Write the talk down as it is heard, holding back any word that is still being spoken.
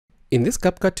In this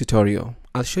CapCut tutorial,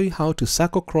 I'll show you how to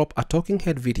circle crop a talking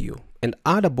head video and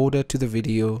add a border to the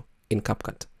video in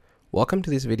CapCut. Welcome to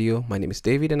this video. My name is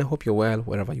David and I hope you're well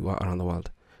wherever you are around the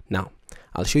world. Now,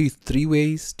 I'll show you 3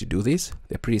 ways to do this.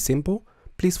 They're pretty simple.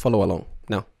 Please follow along.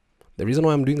 Now, the reason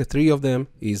why I'm doing the 3 of them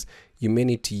is you may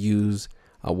need to use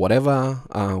whatever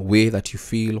way that you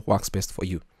feel works best for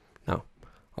you. Now,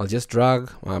 I'll just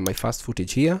drag my first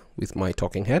footage here with my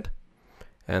talking head.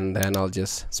 And then I'll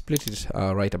just split it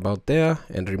right about there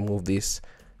and remove this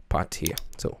part here.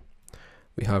 So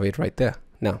we have it right there.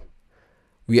 Now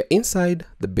we are inside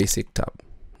the basic tab.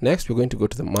 Next we're going to go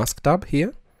to the mask tab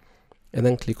here and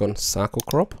then click on circle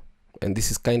crop, and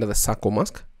this is kind of the circle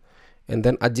mask, and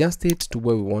then adjust it to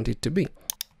where we want it to be.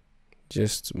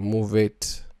 Just move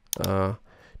it to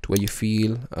where you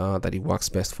feel that it works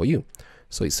best for you.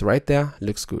 So it's right there,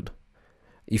 looks good.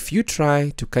 If you try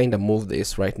to kind of move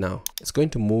this right now, it's going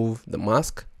to move the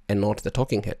mask and not the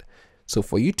talking head. So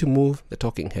for you to move the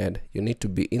talking head, you need to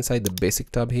be inside the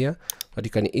basic tab here, but you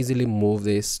can easily move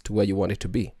this to where you want it to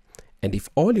be. And if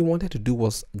all you wanted to do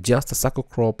was just a circle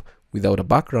crop without a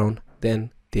background,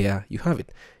 then there you have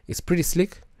it. It's pretty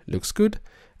slick, looks good,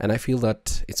 and I feel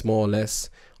that it's more or less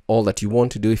all that you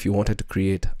want to do if you wanted to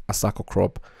create a circle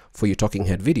crop for your talking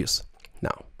head videos.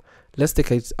 Now, let's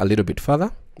take it a little bit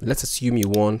further. Let's assume you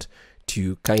want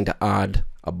to kind of add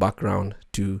a background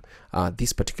to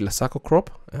this particular circle crop,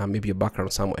 maybe a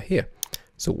background somewhere here.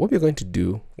 So what we're going to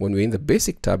do when we're in the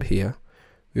basic tab here,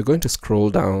 we're going to scroll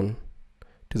down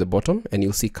to the bottom and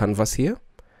you'll see canvas here.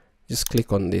 Just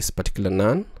click on this particular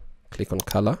none, click on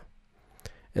color,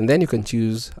 and then you can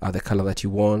choose the color that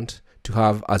you want to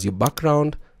have as your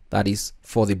background that is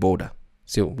for the border.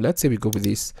 So let's say we go with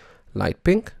this light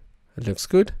pink. It looks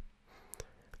good.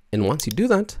 And once you do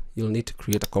that, you'll need to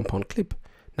create a compound clip.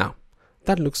 Now,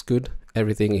 that looks good.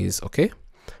 Everything is okay.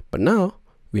 But now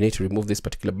we need to remove this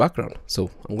particular background. So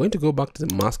I'm going to go back to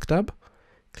the mask tab,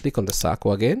 click on the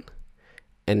circle again.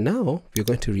 And now we're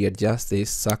going to readjust this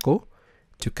circle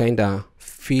to kind of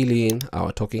fill in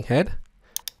our talking head.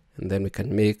 And then we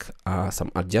can make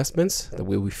some adjustments the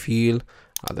way we feel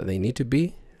that they need to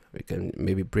be. We can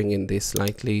maybe bring in this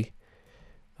slightly,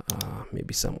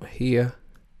 maybe somewhere here.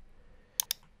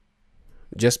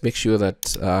 Just make sure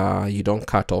that you don't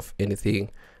cut off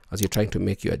anything as you're trying to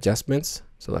make your adjustments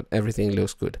so that everything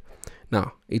looks good.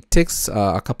 Now, it takes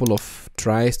a couple of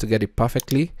tries to get it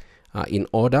perfectly in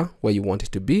order where you want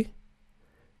it to be.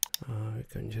 We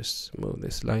can just move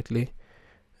this slightly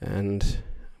and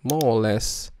more or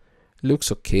less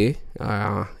looks okay.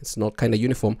 It's not kind of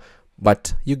uniform,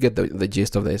 but you get the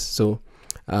gist of this. So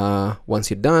once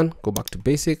you're done, go back to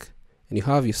basic and you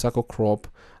have your circle crop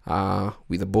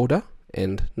with a border.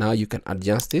 And now you can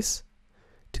adjust this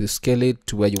to scale it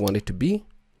to where you want it to be.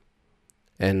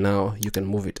 And now you can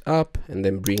move it up and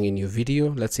then bring in your video,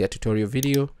 let's say a tutorial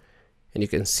video, and you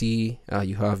can see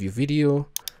you have your video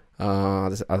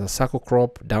as a circle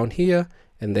crop down here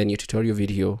and then your tutorial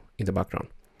video in the background.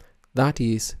 That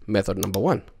is method number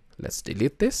 1. Let's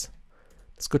delete this.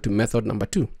 Let's go to method number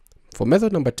 2. For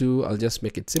method number 2, I'll just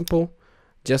make it simple.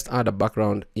 Just add a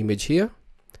background image here.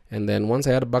 And then once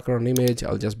I add a background image,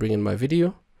 I'll just bring in my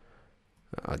video.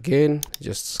 Again,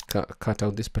 just cut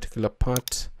out this particular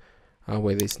part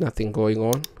where there's nothing going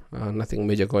on, nothing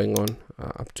major going on,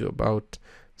 up to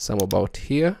about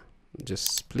here.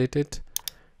 Just split it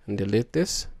and delete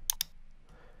this.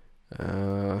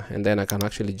 And then I can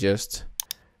actually just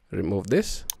remove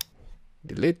this,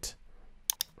 delete.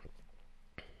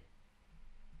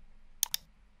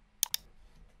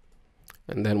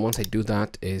 And then once I do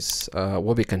that is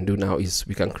what we can do now is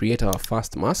we can create our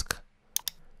first mask.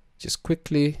 Just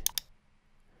quickly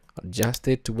adjust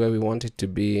it to where we want it to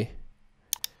be.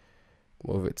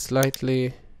 Move it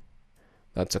slightly.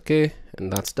 That's okay.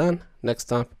 And that's done.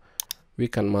 Next up, we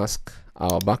can mask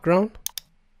our background.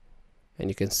 And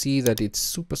you can see that it's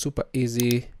super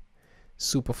easy,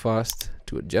 super fast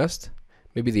to adjust.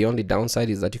 Maybe the only downside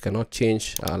is that you cannot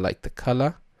change like the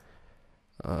color.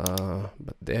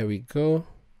 But there we go,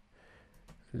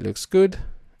 looks good.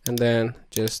 And then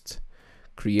just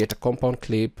create a compound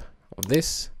clip of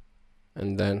this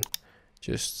and then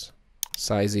just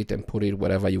size it and put it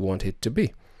wherever you want it to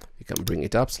be. You can bring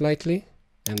it up slightly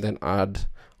and then add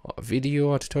a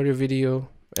video, a tutorial video,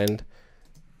 and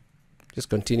just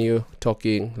continue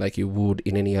talking like you would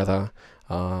in any other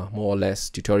more or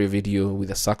less tutorial video with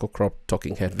a circle crop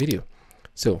talking head video.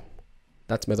 So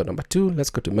that's method number 2. Let's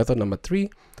go to method number 3.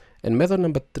 And method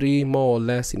number 3 more or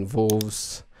less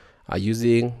involves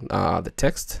using the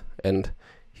text. And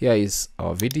here is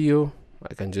our video.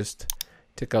 I can just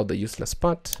take out the useless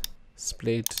part,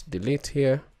 split, delete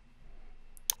here.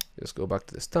 Just go back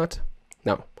to the start.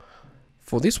 Now,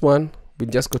 for this one, we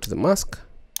just go to the mask,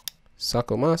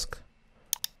 circle mask.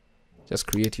 Just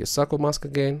create your circle mask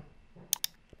again.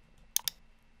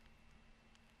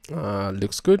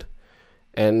 Looks good.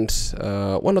 And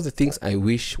one of the things I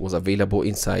wish was available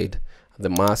inside the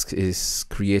mask is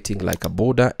creating like a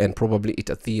border, and probably it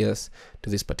adheres to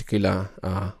this particular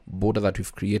border that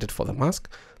we've created for the mask.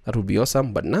 That would be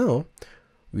awesome. But now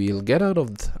we'll get out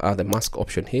of the mask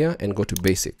option here and go to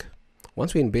basic.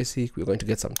 Once we're in basic, we're going to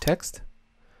get some text,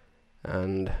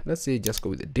 and let's say just go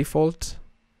with the default.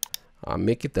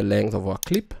 Make it the length of our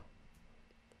clip.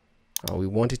 We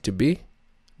want it to be,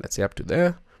 let's say, up to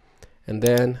there, and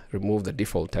then remove the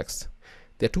default text.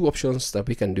 There are two options that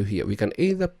we can do here. We can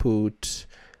either put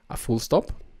a full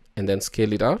stop and then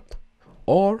scale it up,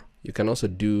 or you can also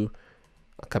do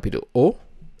a capital O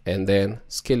and then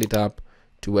scale it up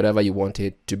to wherever you want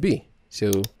it to be.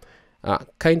 So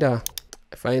kinda,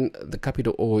 I find the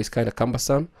capital O is kind of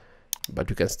cumbersome, but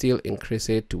you can still increase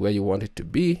it to where you want it to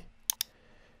be.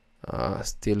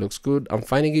 Still looks good. I'm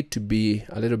finding it to be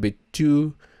a little bit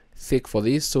too thick for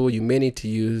this, so you may need to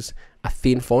use a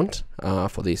thin font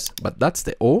for this. But that's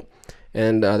the O,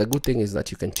 and the good thing is that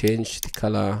you can change the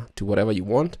color to whatever you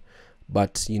want,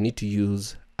 but you need to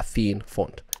use a thin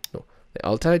font. No, the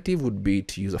alternative would be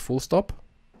to use a full stop,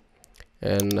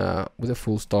 and with a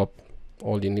full stop,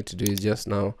 all you need to do is just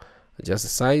now adjust the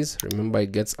size. Remember,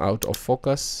 it gets out of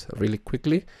focus really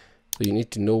quickly, so you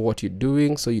need to know what you're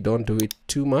doing so you don't do it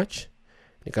too much.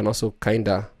 You can also kind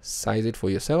of size it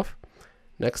for yourself.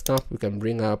 Next up, we can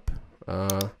bring up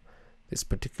this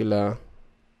particular,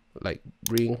 like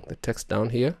bring the text down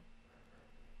here,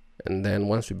 and then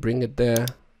once we bring it there,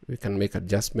 we can make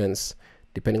adjustments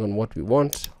depending on what we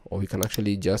want, or we can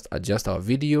actually just adjust our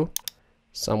video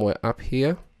somewhere up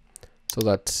here so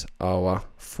that our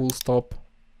full stop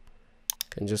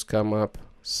can just come up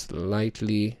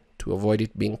slightly to avoid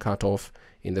it being cut off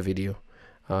in the video.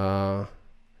 Now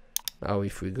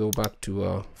if we go back to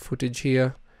our footage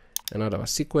here and add our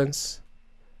sequence,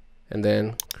 and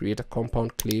then create a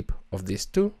compound clip of these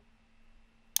two,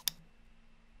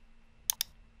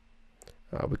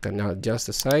 we can now adjust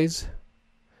the size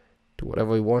to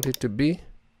whatever we want it to be,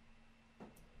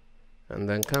 and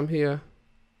then come here.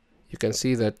 You can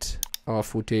see that our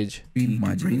footage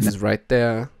is right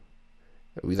there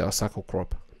with our circle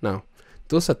crop. Now,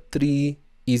 those are 3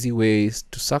 easy ways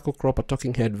to circle crop a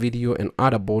talking head video and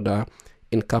add a border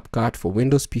in CapCut for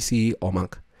Windows PC or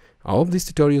Mac. I hope this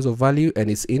tutorial is of value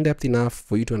and it's in-depth enough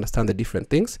for you to understand the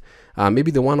different things. Maybe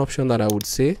the one option that I would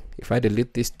say, if I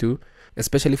delete these two,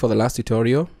 especially for the last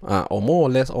tutorial, or more or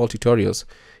less all tutorials,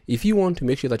 if you want to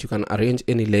make sure that you can arrange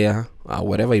any layer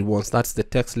wherever it wants, that's the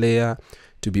text layer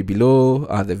to be below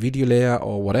the video layer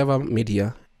or whatever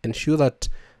media, ensure that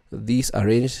these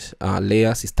arranged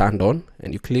layers is turned on,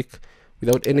 and you click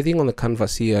without anything on the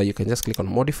canvas here. You can just click on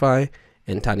modify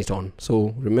and turn it on.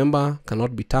 So remember,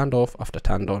 cannot be turned off after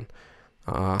turned on.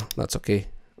 That's okay.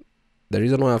 The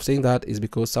reason why I'm saying that is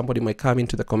because somebody might come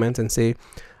into the comments and say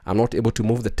I'm not able to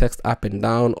move the text up and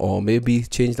down, or maybe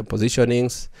change the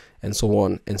positionings and so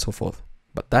on and so forth.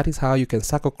 But that is how you can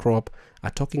circle crop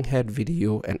a talking head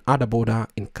video and add a border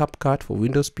in CapCut for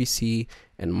Windows PC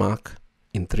and Mac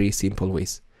in 3 simple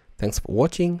ways. Thanks for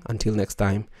watching. Until next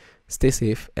time, stay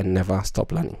safe and never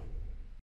stop learning.